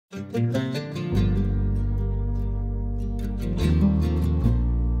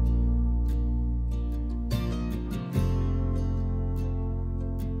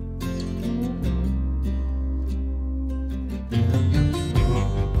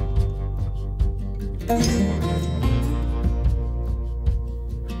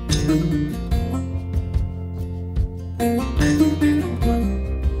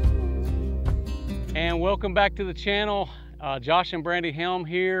And welcome back to the channel. Josh and Brandy Helm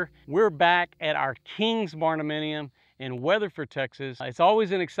here. We're back at our King's Barndominium in Weatherford, Texas. It's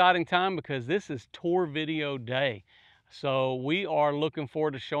always an exciting time because this is tour video day. So we are looking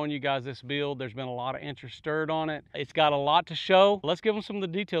forward to showing you guys this build. There's been a lot of interest stirred on it. It's got a lot to show. Let's give them some of the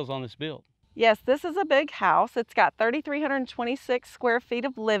details on this build. Yes, this is a big house. It's got 3,326 square feet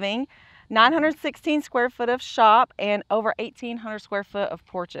of living, 916 square foot of shop, and over 1,800 square foot of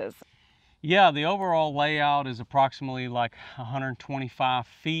porches. Yeah, the overall layout is approximately like 125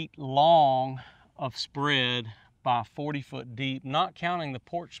 feet long of spread by 40 foot deep, not counting the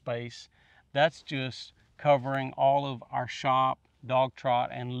porch space. That's just covering all of our shop, dog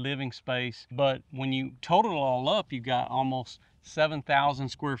trot, and living space. But when you total it all up, you've got almost 7,000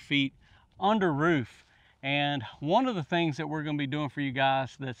 square feet under roof. And one of the things that we're going to be doing for you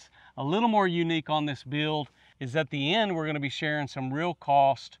guys that's a little more unique on this build is at the end we're going to be sharing some real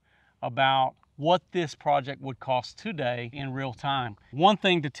cost about what this project would cost today in real time. One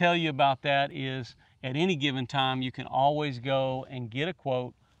thing to tell you about that is at any given time you can always go and get a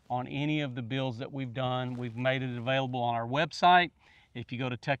quote on any of the builds that we've done. We've made it available on our website. If you go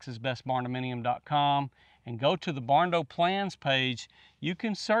to texasbestbarndominium.com and go to the Barndo Plans page, you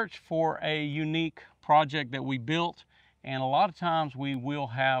can search for a unique project that we built, and a lot of times we will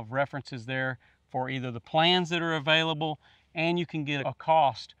have references there for either the plans that are available, and you can get a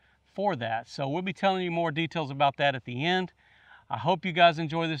cost for that. So we'll be telling you more details about that at the end. I hope you guys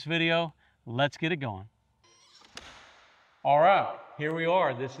enjoy this video. Let's get it going. All right, here we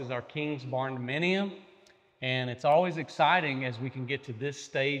are. This is our King's Barndominium, and it's always exciting as we can get to this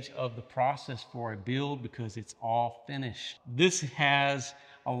stage of the process for a build because it's all finished. This has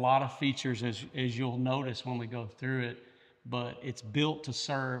a lot of features as you'll notice when we go through it, but it's built to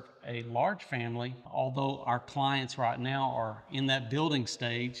serve a large family, although our clients right now are in that building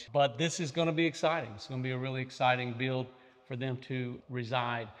stage. But this is going to be exciting. It's going to be a really exciting build for them to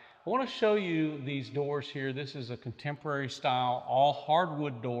reside. I want to show you these doors here. This is a contemporary style, all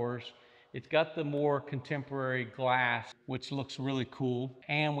hardwood doors. It's got the more contemporary glass, which looks really cool.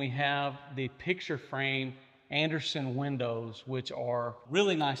 And we have the picture frame Anderson windows, which are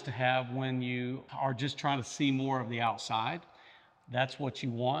really nice to have when you are just trying to see more of the outside. That's what you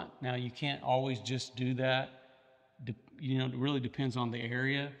want. Now, you can't always just do that. You know, it really depends on the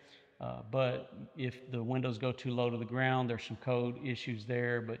area. But if the windows go too low to the ground, there's some code issues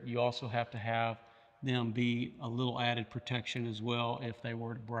there, but you also have to have them be a little added protection as well if they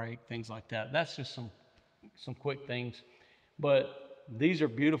were to break, things like that. That's just some quick things. But these are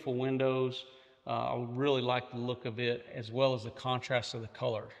beautiful windows. I really like the look of it as well as the contrast of the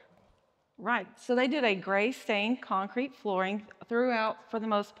color. Right, so they did a gray stained concrete flooring throughout for the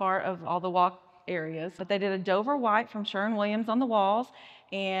most part of all the walk areas, but they did a Dover white from Sherwin-Williams on the walls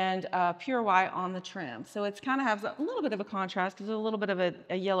and pure white on the trim. So it's kind of has a little bit of a contrast because there's a little bit of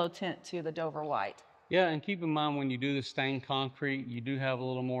a yellow tint to the Dover white. Yeah, and keep in mind when you do the stained concrete, you do have a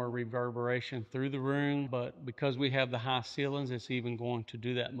little more reverberation through the room, but because we have the high ceilings, it's even going to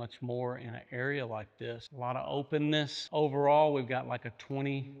do that much more in an area like this. A lot of openness. Overall, we've got like a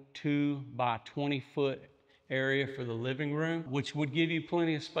 22 by 20 foot area for the living room, which would give you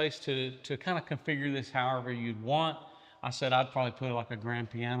plenty of space to kind of configure this however you'd want. I said I'd probably put like a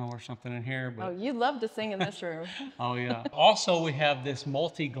grand piano or something in here. But... Oh, you'd love to sing in this room. Oh yeah. Also, we have this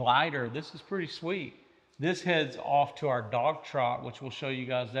multi-glider. This is pretty sweet. This heads off to our dog trot, which we'll show you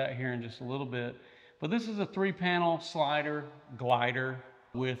guys that here in just a little bit. But this is a 3-panel slider glider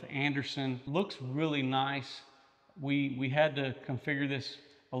with Anderson. Looks really nice. We had to configure this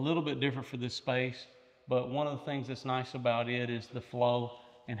a little bit different for this space, but one of the things that's nice about it is the flow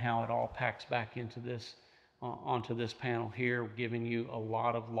and how it all packs back into this onto this panel here, giving you a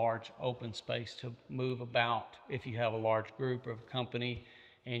lot of large open space to move about if you have a large group of company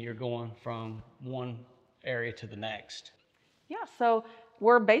and you're going from one area to the next. Yeah, so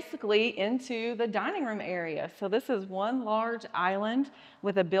we're basically into the dining room area. So this is one large island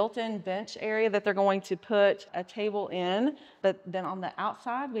with a built-in bench area that they're going to put a table in. But then on the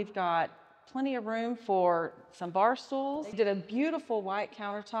outside, we've got plenty of room for some bar stools. They did a beautiful white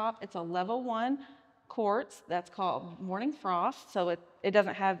countertop. It's a level 1 quartz that's called Morning Frost. So it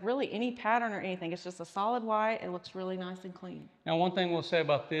doesn't have really any pattern or anything. It's just a solid white. It looks really nice and clean. Now, one thing we'll say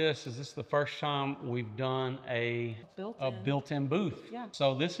about this is the first time we've done a built-in booth. Yeah.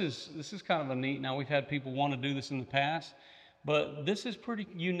 So this is kind of a neat. Now, we've had people want to do this in the past, but this is pretty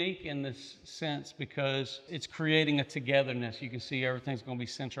unique in this sense because it's creating a togetherness. You can see everything's going to be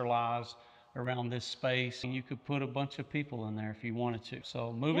centralized around this space, and you could put a bunch of people in there if you wanted to.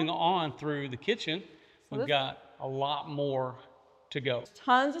 So moving on through the kitchen, we've got a lot more to go.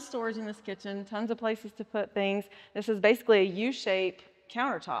 Tons of storage in this kitchen, tons of places to put things. This is basically a U-shape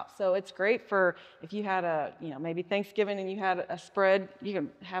countertop. So it's great for if you had a, maybe Thanksgiving and you had a spread, you can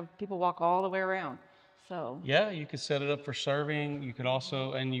have people walk all the way around. So yeah, you could set it up for serving. You could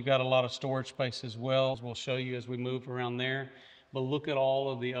also, and you've got a lot of storage space as well. We'll show you as we move around there. But look at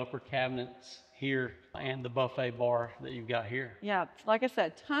all of the upper cabinets here and the buffet bar that you've got here. Yeah, like I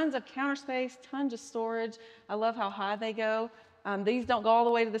said, tons of counter space, tons of storage. I love how high they go. These don't go all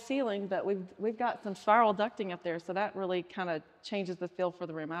the way to the ceiling, but we've got some spiral ducting up there, so that really kind of changes the feel for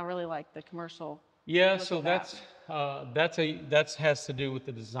the room. I really like the commercial. Yeah, so that has to do with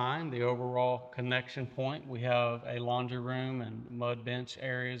the design, the overall connection point. We have a laundry room and mud bench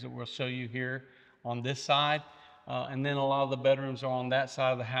areas that we'll show you here on this side. And then a lot of the bedrooms are on that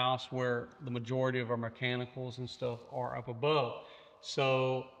side of the house where the majority of our mechanicals and stuff are up above.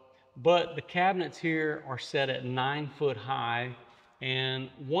 So, but the cabinets here are set at 9 foot high. And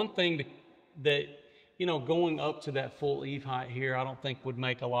one thing that going up to that full eave height here, I don't think would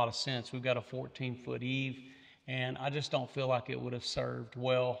make a lot of sense. We've got a 14-foot eave, and I just don't feel like it would have served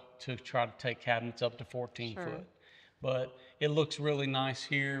well to try to take cabinets up to 14 foot. But it looks really nice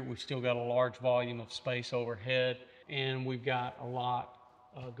here. We've still got a large volume of space overhead, and we've got a lot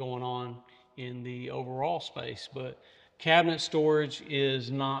going on in the overall space. But cabinet storage is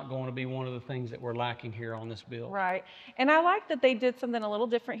not going to be one of the things that we're lacking here on this build. Right. And I like that they did something a little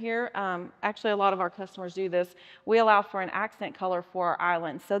different here. Actually, a lot of our customers do this. We allow for an accent color for our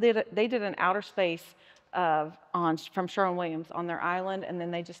island. So they did an outer space from Sherwin-Williams on their island, and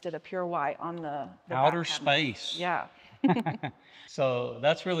then they just did a pure white on the outer space. Yeah. So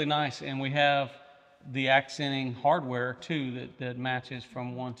that's really nice, and we have the accenting hardware too that matches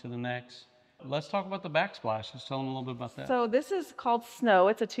from one to the next. Let's talk about the backsplash. Let's tell them a little bit about that. So this is called Snow.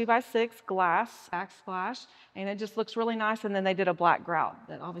 It's a 2x6 glass backsplash, and it just looks really nice. And then they did a black grout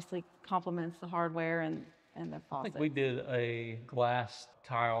that obviously complements the hardware and the faucet. I think we did a glass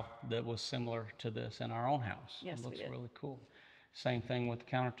tile that was similar to this in our own house. Yes, it looks we did. really cool. Same thing with the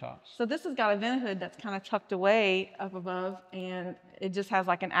countertops. So this has got a vent hood that's kind of tucked away up above, and it just has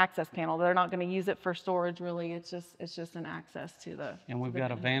like an access panel. They're not going to use it for storage really. It's just an access to the. And we've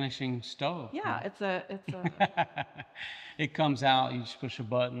got a vanishing stove. Yeah, it's a. It comes out. You just push a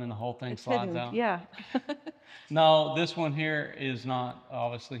button and the whole thing slides hidden. out. Yeah. No, this one here is not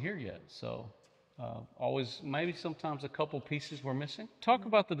obviously here yet. So always maybe sometimes a couple pieces we're missing. Talk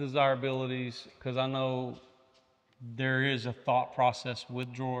about the desirabilities, because I know there is a thought process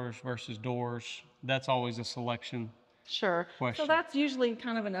with drawers versus doors. That's always a selection. Sure. Question. So that's usually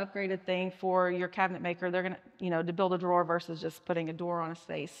kind of an upgraded thing for your cabinet maker. They're gonna, to build a drawer versus just putting a door on a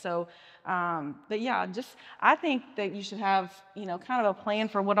space. So, but yeah, I think that you should have, kind of a plan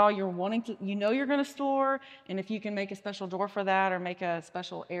for what all you're wanting to, you're gonna store, and if you can make a special drawer for that or make a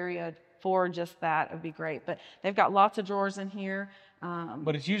special area for just that, it would be great. But they've got lots of drawers in here.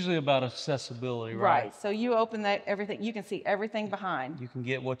 But it's usually about accessibility, right? Right. So you open that, everything, you can see everything behind. You can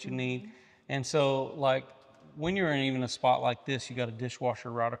get what you need. And so, like, when you're in even a spot like this, you got a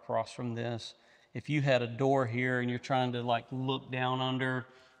dishwasher right across from this. If you had a door here and you're trying to like look down under,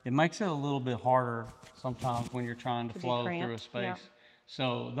 it makes it a little bit harder sometimes when you're trying to flow through a space. Yeah.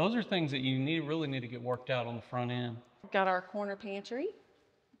 So those are things that you really need to get worked out on the front end. We've got our corner pantry.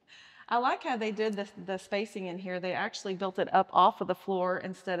 I like how they did the spacing in here. They actually built it up off of the floor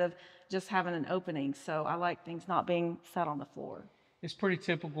instead of just having an opening. So I like things not being set on the floor. It's pretty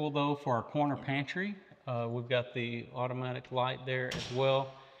typical though for our corner pantry. We've got the automatic light there as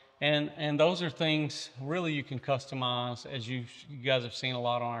well. And those are things really you can customize, as you guys have seen a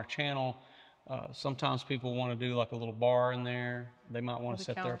lot on our channel. Sometimes people want to do like a little bar in there. They might want to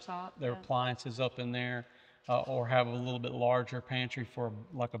set their appliances up in there. Or have a little bit larger pantry for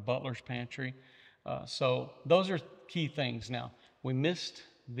like a butler's pantry. So those are key things. Now, we missed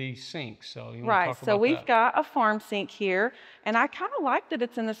the sink, so you want to talk about that? So we've got a farm sink here, and I kind of like that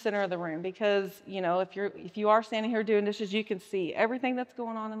it's in the center of the room because, if you are standing here doing dishes, you can see everything that's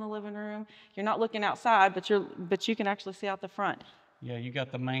going on in the living room. You're not looking outside, but you can actually see out the front. Yeah, you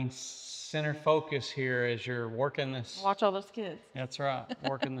got the main center focus here as you're working this. Watch all those kids. That's right,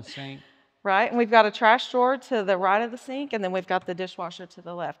 working the sink. right? And we've got a trash drawer to the right of the sink, and then we've got the dishwasher to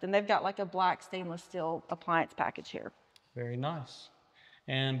the left. And they've got like a black stainless steel appliance package here. Very nice.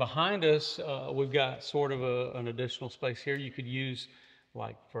 And behind us, we've got sort of an additional space here you could use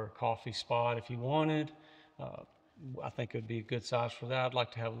like for a coffee spot if you wanted. Uh, I think it would be a good size for that. I'd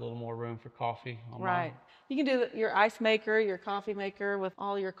like to have a little more room for coffee on Right. You can do your ice maker, your coffee maker with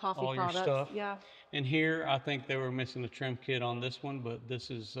all your coffee all your products. stuff. Yeah. And here, I think they were missing the trim kit on this one, but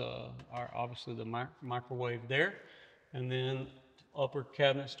this is obviously the microwave there. And then upper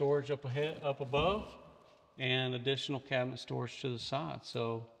cabinet storage up ahead, up above, and additional cabinet storage to the side.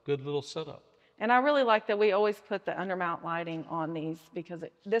 So good little setup. And I really like that we always put the undermount lighting on these because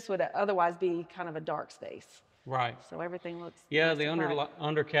this would otherwise be kind of a dark space. Right. So everything looks Yeah, nice the and bright.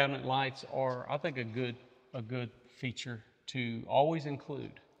 under cabinet lights are, I think, a good feature to always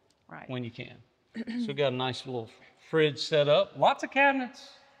include Right. when you can. So we got a nice little fridge set up. Lots of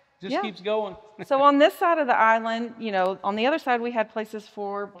cabinets. Just Yeah. keeps going. So on this side of the island, you know, on the other side we had places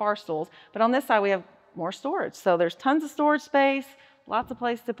for bar stools, but on this side we have more storage. So there's tons of storage space, lots of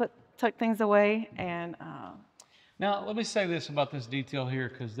place to tuck things away, and Now, let me say this about this detail here,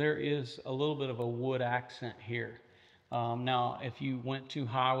 because there is a little bit of a wood accent here. Now, if you went too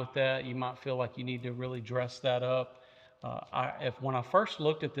high with that, you might feel like you need to really dress that up. When I first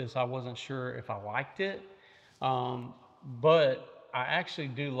looked at this, I wasn't sure if I liked it, but I actually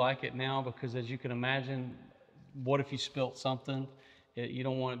do like it now because, as you can imagine, what if you spilt something? You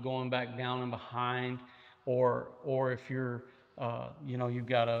don't want it going back down and behind, or if you're, you've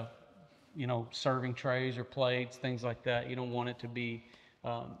got a serving trays or plates, things like that. You don't want it to be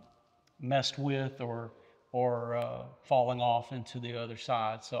messed with or falling off into the other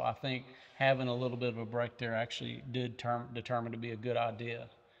side. So I think having a little bit of a break there actually did determine to be a good idea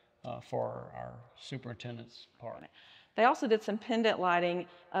for our superintendent's part. they also did some pendant lighting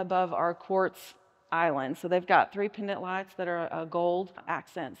above our quartz island. So they've got 3 pendant lights that are a gold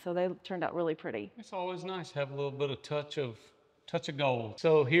accent. So they turned out really pretty. It's always nice to have a little bit of touch of gold.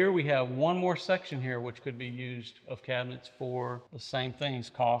 So here we have one more section here which could be used of cabinets for the same things: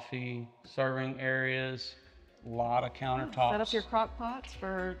 coffee, serving areas, a lot of countertops. Set up your crock pots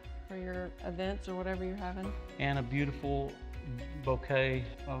for your events or whatever you're having. And a beautiful bouquet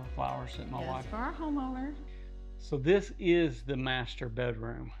of flowers that my wife. For our homeowner. So this is the master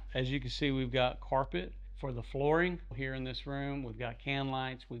bedroom. As you can see, we've got carpet for the flooring here in this room. We've got can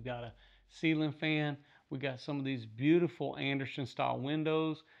lights. We've got a ceiling fan. We got some of these beautiful Anderson style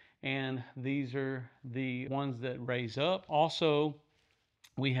windows, and these are the ones that raise up. Also,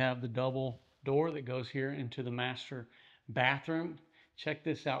 we have the double door that goes here into the master bathroom. Check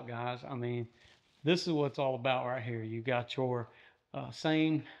this out, guys. I mean, this is what it's all about right here. You got your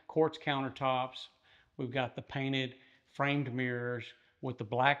same quartz countertops. We've got the painted framed mirrors with the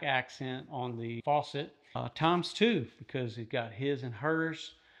black accent on the faucet, ×2, because you've got his and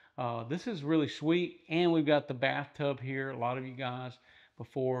hers. This is really sweet. And we've got the bathtub here. A lot of you guys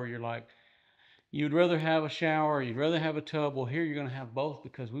before, you're like, you'd rather have a shower, you'd rather have a tub. Well, here you're going to have both,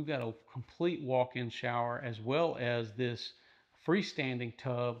 because we've got a complete walk-in shower as well as this freestanding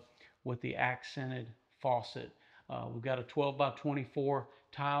tub with the accented faucet. We've got a 12 by 24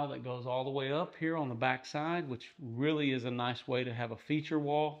 tile that goes all the way up here on the back side, which really is a nice way to have a feature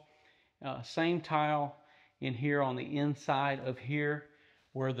wall. Same tile in here on the inside of here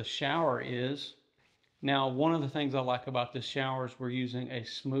where the shower is. Now, one of the things I like about this shower is we're using a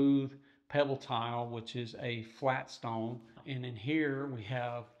smooth pebble tile, which is a flat stone. And in here we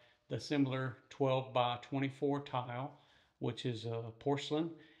have the similar 12 by 24 tile, which is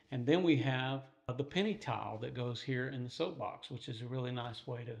porcelain. And then we have the penny tile that goes here in the soapbox, which is a really nice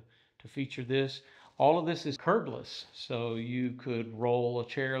way to feature this. All of this is curbless, so you could roll a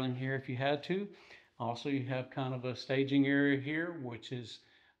chair in here if you had to. Also, you have kind of a staging area here, which is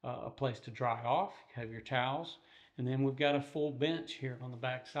a place to dry off. You have your towels, and then we've got a full bench here on the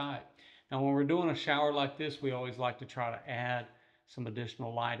back side. Now, when we're doing a shower like this, we always like to try to add some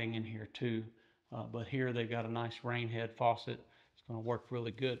additional lighting in here too. But here they've got a nice rain head faucet. It's going to work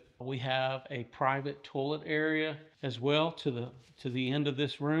really good. We have a private toilet area as well to the end of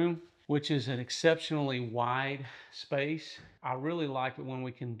this room, which is an exceptionally wide space. I really like it when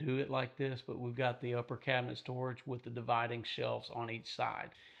we can do it like this, but we've got the upper cabinet storage with the dividing shelves on each side.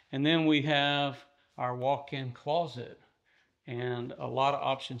 And then we have our walk-in closet and a lot of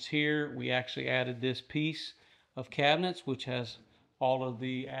options here. We actually added this piece of cabinets, which has all of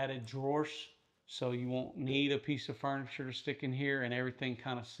the added drawers. So you won't need a piece of furniture to stick in here, and everything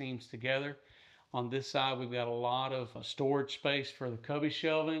kind of seams together. On this side, we've got a lot of storage space for the cubby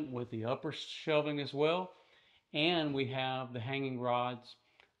shelving with the upper shelving as well. And we have the hanging rods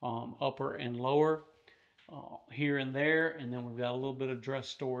upper and lower here and there, and then we've got a little bit of dress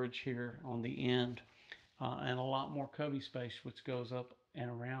storage here on the end, and a lot more cubby space which goes up and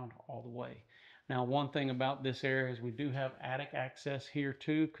around all the way. Now, one thing about this area is we do have attic access here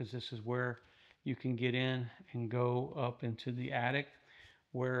too, because this is where you can get in and go up into the attic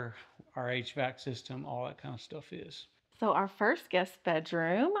where our HVAC system, all that kind of stuff is. So our first guest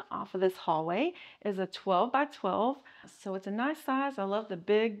bedroom off of this hallway is a 12 by 12. So it's a nice size. I love the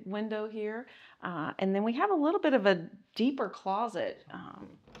big window here. And then we have a little bit of a deeper closet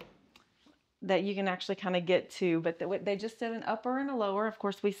that you can actually kind of get to, but they just did an upper and a lower. Of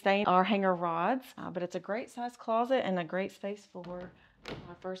course, we stained our hanger rods, but it's a great size closet and a great space for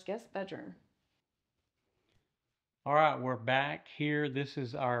our first guest bedroom. All right, we're back here. This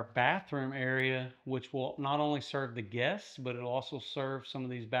is our bathroom area, which will not only serve the guests, but it'll also serve some of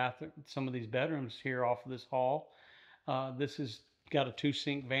these bedrooms here off of this hall. This has got a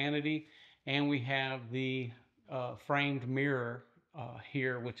 2-sink vanity, and we have the framed mirror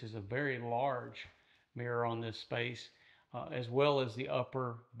here, which is a very large mirror on this space, as well as the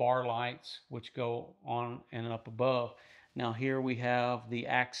upper bar lights, which go on and up above. Now here we have the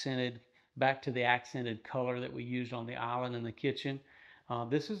back to the accented color that we used on the island in the kitchen.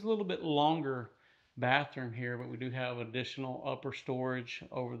 This is a little bit longer bathroom here, but we do have additional upper storage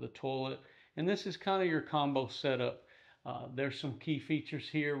over the toilet. And this is kind of your combo setup. There's some key features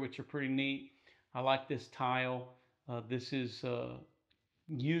here which are pretty neat. I like this tile. This is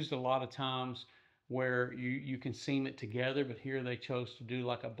used a lot of times where you can seam it together, but here they chose to do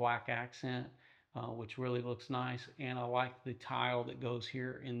like a black accent, which really looks nice. And I like the tile that goes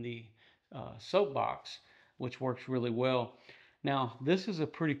here in the soap box, which works really well. Now, this is a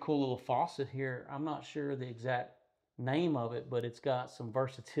pretty cool little faucet here. I'm not sure the exact name of it, but it's got some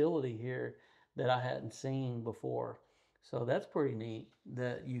versatility here that I hadn't seen before. So that's pretty neat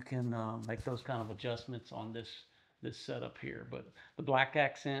that you can make those kind of adjustments on this setup here. But the black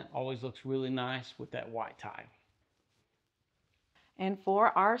accent always looks really nice with that white tile. And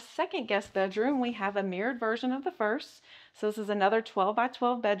for our second guest bedroom, we have a mirrored version of the first. So this is another 12 by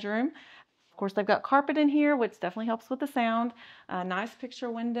 12 bedroom. Of course, they've got carpet in here, which definitely helps with the sound. A nice picture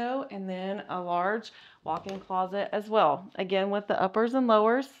window, and then a large walk-in closet as well. Again, with the uppers and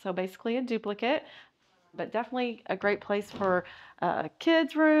lowers, so basically a duplicate, but definitely a great place for a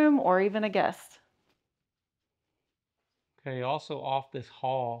kid's room or even a guest. Okay, also off this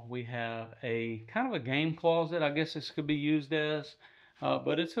hall, we have a kind of a game closet. I guess this could be used as,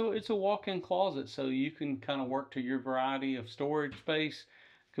 but it's a walk-in closet, so you can kind of work to your variety of storage space.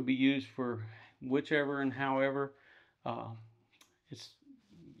 Could be used for whichever and however. It's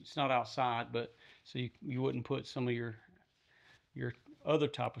not outside, but so you wouldn't put some of your other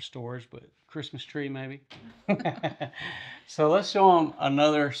type of storage, but Christmas tree maybe. So let's show them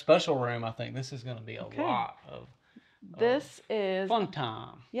another special room. I think this is going to be a lot of this is fun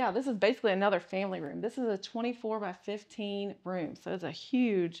time. Yeah, this is basically another family room. This is a 24 by 15 room, so it's a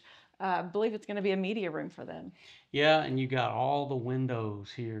huge. I believe it's going to be a media room for them. Yeah, and you got all the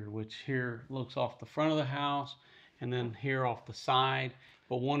windows here, which here looks off the front of the house and then here off the side.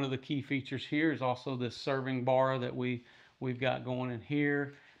 But one of the key features here is also this serving bar that we've got going in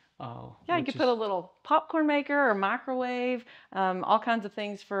here. Yeah, you could put a little popcorn maker or microwave, all kinds of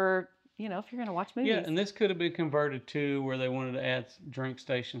things for, if you're going to watch movies. Yeah, and this could have been converted to where they wanted to add drink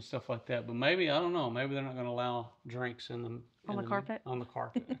stations, stuff like that. But maybe, I don't know, maybe they're not going to allow drinks on the carpet.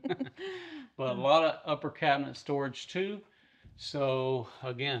 But a lot of upper cabinet storage too. So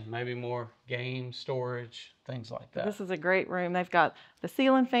again, maybe more game storage, things like that. This is a great room. They've got the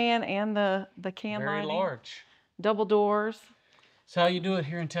ceiling fan and the can lighting. Very large. Double doors. That's how you do it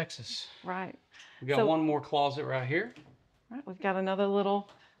here in Texas. Right. We got one more closet right here. Right. We've got another little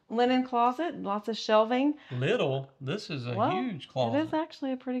linen closet, lots of shelving. This is a huge closet. It is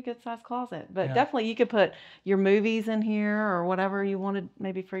actually a pretty good sized closet, but definitely you could put your movies in here or whatever you wanted,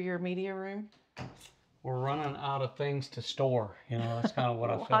 maybe for your media room. We're running out of things to store. That's kind of what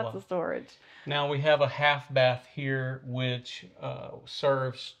I feel like. Lots of storage. Now we have a half bath here, which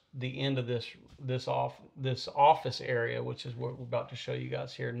serves the end of this office area, which is what we're about to show you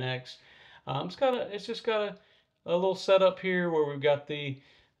guys here next. It's just got a little setup here where we've got the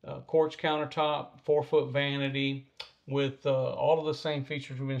quartz countertop, 4-foot vanity with all of the same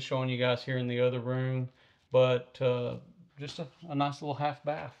features we've been showing you guys here in the other room, but just a nice little half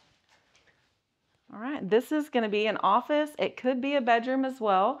bath. All right, this is going to be an office. It could be a bedroom as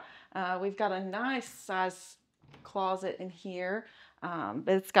well. We've got a nice size closet in here. But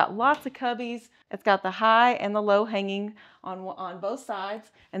it's got lots of cubbies. It's got the high and the low hanging on both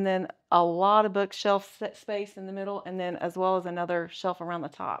sides, and then a lot of bookshelf space in the middle, and then as well as another shelf around the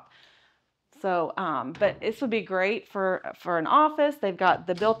top. So, but this would be great for an office. They've got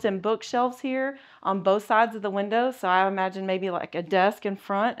the built-in bookshelves here on both sides of the window. So I imagine maybe like a desk in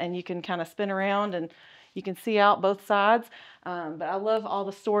front, and you can kind of spin around and you can see out both sides. But I love all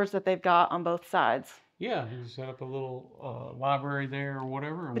the stores that they've got on both sides. Yeah, you set up a little library there or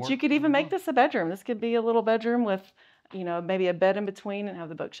whatever. And but you could even make this a bedroom. This could be a little bedroom with, you know, maybe a bed in between and have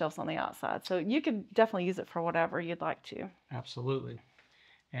the bookshelves on the outside. So you could definitely use it for whatever you'd like to. Absolutely.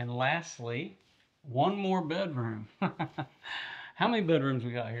 And lastly, one more bedroom. How many bedrooms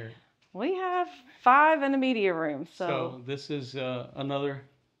we got here? We have 5 in the media room. So this is another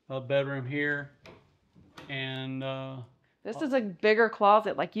bedroom here. And this is a bigger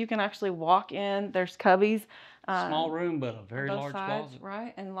closet. Like you can actually walk in. There's cubbies. Small room, but a very large closet.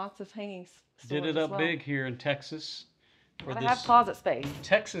 Right, and lots of hanging Did it up big here in Texas. For this have closet space.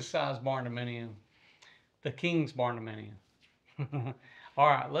 Texas-sized barndominium. The King's barndominium. All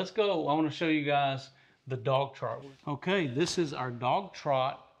right, let's go. I want to show you guys the dog trot. Okay, this is our dog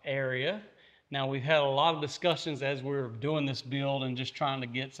trot area. Now, we've had a lot of discussions as we're doing this build and just trying to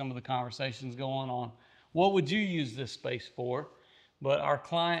get some of the conversations going on what would you use this space for. But our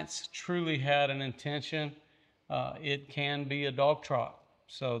clients truly had an intention. It can be a dog trot.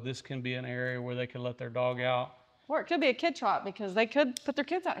 So this can be an area where they can let their dog out. Or it could be a kid trot because they could put their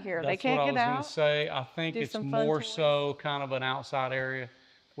kids out here. They can't get out. That's what I was going to say. I think it's more so kind of an outside area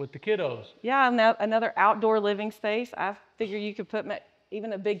with the kiddos. Yeah, another outdoor living space. I figure you could put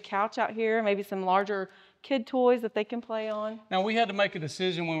even a big couch out here, maybe some larger kid toys that they can play on. Now, we had to make a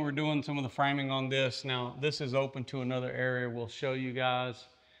decision when we were doing some of the framing on this. Now, this is open to another area we'll show you guys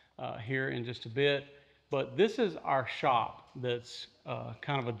here in just a bit. But this is our shop that's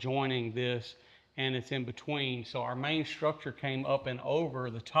kind of adjoining this, and it's in between. So our main structure came up and over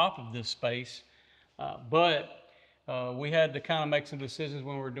the top of this space, but we had to kind of make some decisions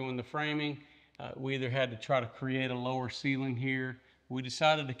when we were doing the framing. We either had to try to create a lower ceiling here. We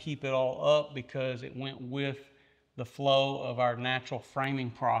decided to keep it all up because it went with the flow of our natural framing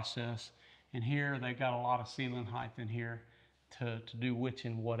process. And here they got a lot of ceiling height in here to do which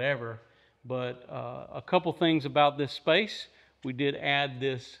and whatever. But a couple things about this space. We did add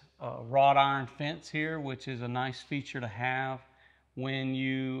this wrought iron fence here, which is a nice feature to have when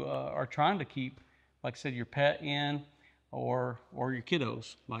you are trying to keep, like I said, your pet in or your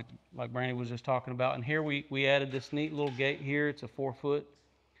kiddos, like Brandy was just talking about. And here we added this neat little gate here. It's a 4-foot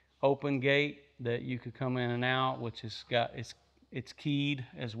open gate that you could come in and out, which has got, it's keyed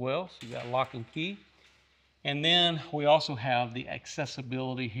as well. So you got lock and key. And then we also have the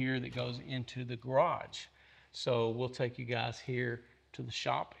accessibility here that goes into the garage. So we'll take you guys here to the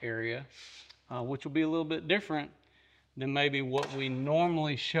shop area, which will be a little bit different than maybe what we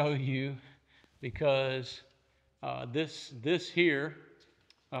normally show you, because this here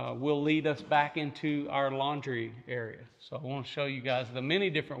will lead us back into our laundry area. So I want to show you guys the many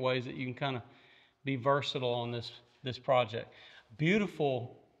different ways that you can kind of be versatile on this project.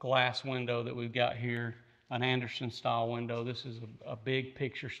 Beautiful glass window that we've got here, an Anderson style window. This is a big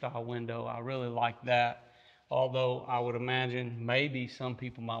picture style window. I really like that. Although I would imagine maybe some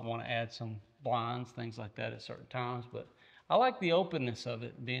people might want to add some blinds, things like that at certain times. But I like the openness of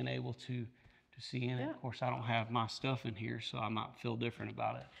it, being able to see in it. Of course, I don't have my stuff in here, so I might feel different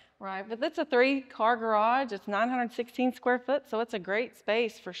about it. Right, but it's a 3-car garage. It's 916 square foot, so it's a great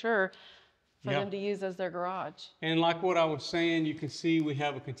space for sure for them to use as their garage. And like what I was saying, you can see we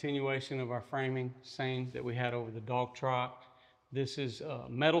have a continuation of our framing, same that we had over the dog trot. This is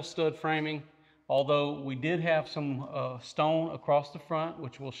metal stud framing, although we did have some stone across the front,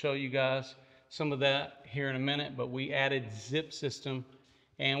 which we'll show you guys some of that here in a minute, but we added zip system.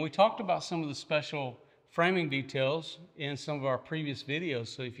 And we talked about some of the special framing details in some of our previous videos.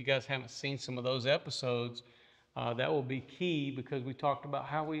 So if you guys haven't seen some of those episodes, that will be key, because we talked about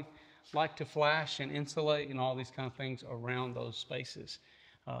how we like to flash and insulate and all these kind of things around those spaces.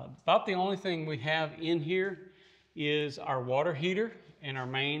 About the only thing we have in here is our water heater and our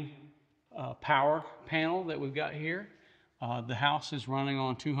main power panel that we've got here. The house is running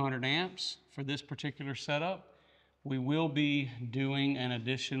on 200 amps for this particular setup. We will be doing an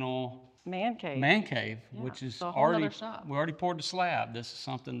additional man cave, which is already, we already poured the slab. This is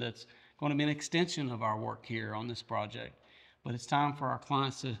something that's going to be an extension of our work here on this project. But it's time for our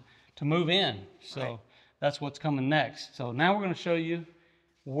clients to move in. So that's what's coming next. So now we're going to show you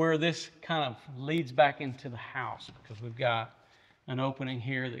where this kind of leads back into the house, because we've got an opening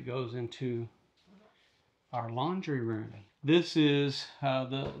here that goes into our laundry room. This is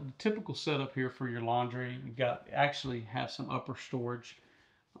the typical setup here for your laundry. You got actually have some upper storage,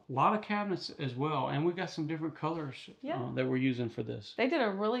 a lot of cabinets as well, and we've got some different colors that we're using for this. They did a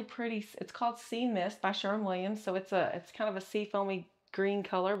really pretty. It's called Sea Mist by Sherwin-Williams. So it's kind of a sea foamy green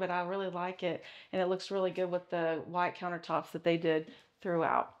color, but I really like it, and it looks really good with the white countertops that they did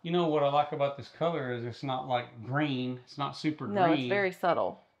throughout. You know what I like about this color is it's not like green. It's not super green. No, it's very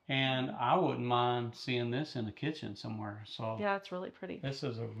subtle. And I wouldn't mind seeing this in the kitchen somewhere. So yeah, it's really pretty. This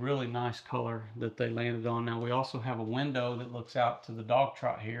is a really nice color that they landed on. Now we also have a window that looks out to the dog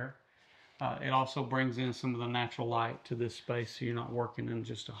trot here. It also brings in some of the natural light to this space, so you're not working in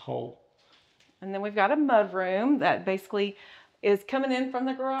just a hole. And then we've got a mud room that basically is coming in from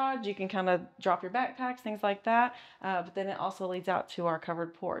the garage. You can kind of drop your backpacks, things like that. But then it also leads out to our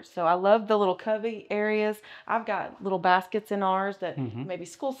covered porch. So I love the little cubby areas. I've got little baskets in ours that maybe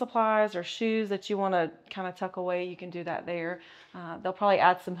school supplies or shoes that you want to kind of tuck away. You can do that there. They'll probably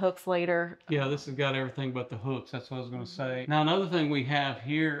add some hooks later. Yeah, this has got everything but the hooks. That's what I was going to say. Now, another thing we have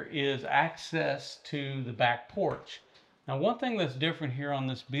here is access to the back porch. Now, one thing that's different here on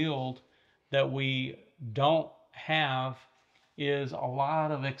this build that we don't have is a lot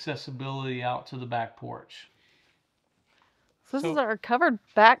of accessibility out to the back porch. So this is our covered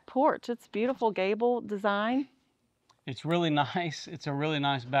back porch. It's beautiful gable design. It's really nice. It's a really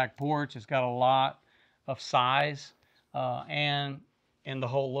nice back porch. It's got a lot of size, and the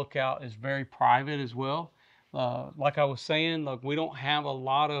whole lookout is very private as well. Like I was saying, look, we don't have a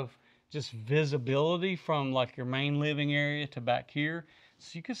lot of just visibility from like your main living area to back here.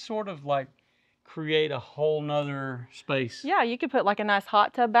 So you could sort of like create a whole nother space. Yeah, you could put like a nice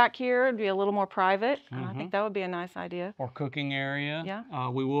hot tub back here. It'd be a little more private. I think that would be a nice idea. Or cooking area. Yeah.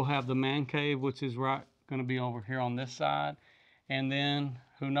 We will have the man cave, which is right going to be over here on this side. And then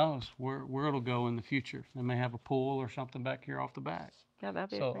who knows where it'll go in the future. They may have a pool or something back here off the back. Yeah, that'd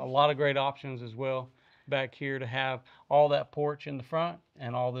be so a lot of great options as well back here to have all that porch in the front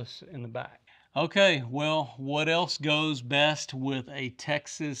and all this in the back. Okay, well, what else goes best with a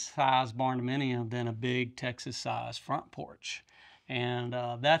Texas-sized barndominium than a big Texas-sized front porch? And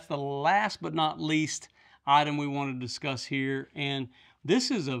that's the last but not least item we want to discuss here. And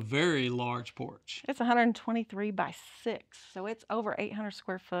this is a very large porch. It's 123 by 6, so it's over 800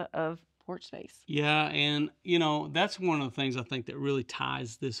 square foot of porch space. Yeah, and you know, that's one of the things I think that really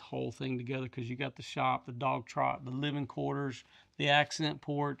ties this whole thing together, because you got the shop, the dog trot, the living quarters, the accent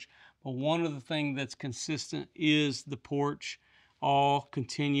porch. But one of the things that's consistent is the porch all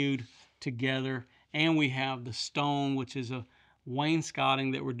continued together. And we have the stone, which is a wainscoting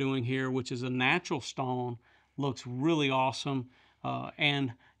that we're doing here, which is a natural stone. Looks really awesome.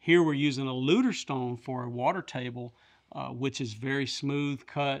 And here we're using a Luter stone for a water table, which is very smooth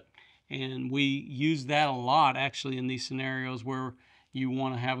cut. And we use that a lot actually in these scenarios where you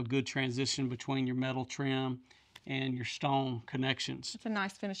want to have a good transition between your metal trim and your stone connections. It's a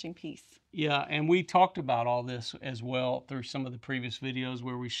nice finishing piece. Yeah, and we talked about all this as well through some of the previous videos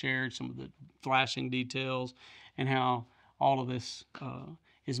where we shared some of the flashing details and how all of this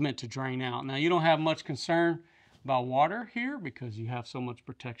is meant to drain out. Now, you don't have much concern about water here because you have so much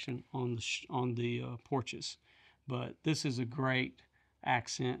protection on the porches. But this is a great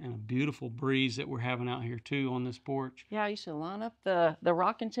accent and a beautiful breeze that we're having out here too on this porch. Yeah, you should line up the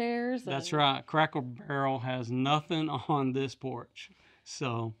rocking chairs. That's right. Cracker Barrel has nothing on this porch.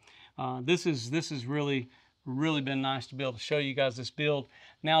 So this is really been nice to be able to show you guys this build.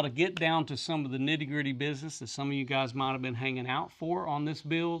 Now, to get down to some of the nitty-gritty business that some of you guys might have been hanging out for on this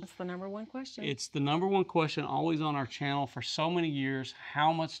build. That's the number one question. It's the number one question always on our channel for so many years.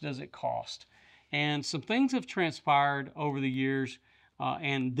 How much does it cost? And some things have transpired over the years,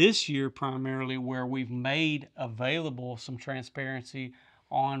 and this year primarily, where we've made available some transparency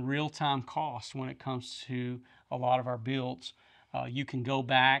on real-time costs when it comes to a lot of our builds. You can go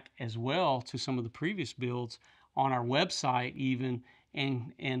back as well to some of the previous builds on our website even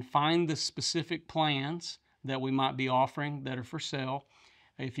and find the specific plans that we might be offering that are for sale.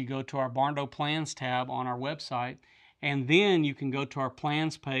 If you go to our Barndo Plans tab on our website, and then you can go to our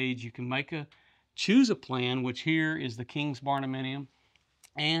plans page, you can choose a plan, which here is the King's Barndominium.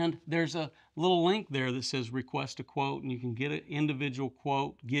 And there's a little link there that says request a quote, and you can get an individual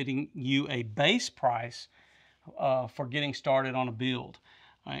quote getting you a base price for getting started on a build.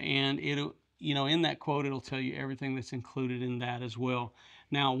 And it'll, in that quote, it'll tell you everything that's included in that as well.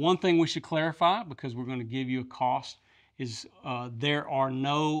 Now, one thing we should clarify, because we're going to give you a cost, is there are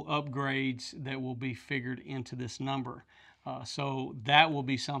no upgrades that will be figured into this number. So that will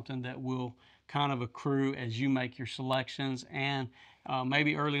be something that will kind of accrue as you make your selections and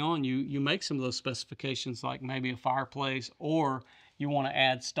maybe early on you make some of those specifications, like maybe a fireplace, or you want to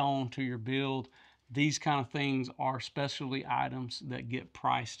add stone to your build. These kind of things are specialty items that get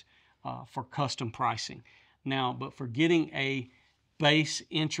priced for custom pricing. Now, but for getting a base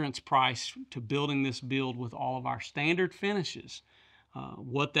entrance price to building this build with all of our standard finishes,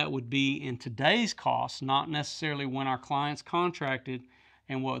 what that would be in today's cost, not necessarily when our clients contracted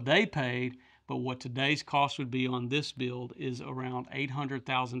and what they paid, but what today's cost would be on this build is around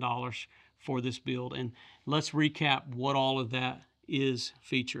 $800,000 for this build. And let's recap what all of that is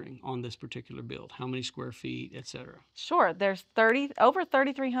featuring on this particular build. How many square feet, etc. Sure, there's over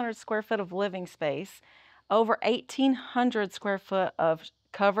 3,300 square foot of living space, over 1,800 square foot of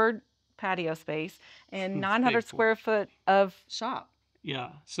covered patio space, and 900 square foot of shop. Yeah,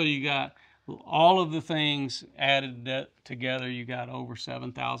 so you got all of the things added together. You got over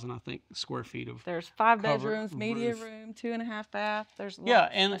 7,000, I think, square feet of. There's 5 bedrooms, media room, 2.5 bath. There's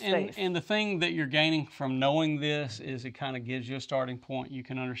lots of space. And the thing that you're gaining from knowing this is it kind of gives you a starting point. You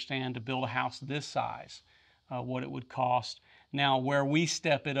can understand to build a house this size, what it would cost. Now, where we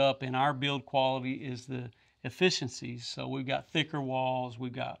step it up in our build quality is the efficiencies. So we've got thicker walls,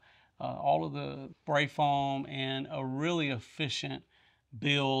 we've got all of the spray foam, and a really efficient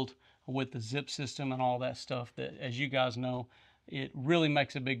build with the zip system and all that stuff that, as you guys know, it really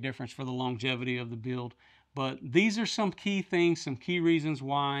makes a big difference for the longevity of the build. But these are some key things, some key reasons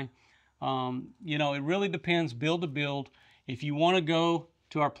why. You know, it really depends build to build. If you want to go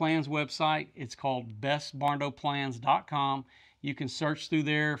to our plans website, it's called bestbarndoplans.com. You can search through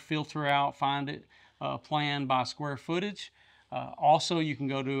there, filter out, find it, plan by square footage. Also, you can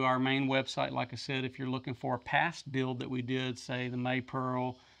go to our main website, like I said, if you're looking for a past build that we did, say the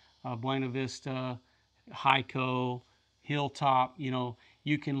Maypearl, Buena Vista, Hyco, Hilltop, you know,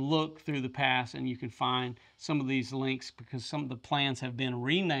 you can look through the past and you can find some of these links because some of the plans have been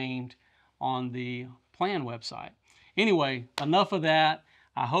renamed on the plan website. Anyway, enough of that.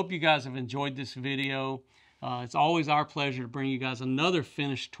 I hope you guys have enjoyed this video. It's always our pleasure to bring you guys another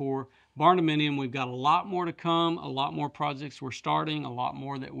finished tour. Barndominium, we've got a lot more to come, a lot more projects we're starting, a lot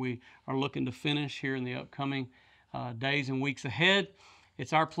more that we are looking to finish here in the upcoming days and weeks ahead.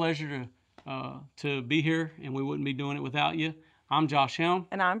 It's our pleasure to be here, and we wouldn't be doing it without you. I'm Josh Helm.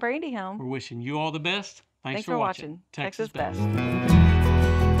 And I'm Brandy Helm. We're wishing you all the best. Thanks for watching. Texas Best.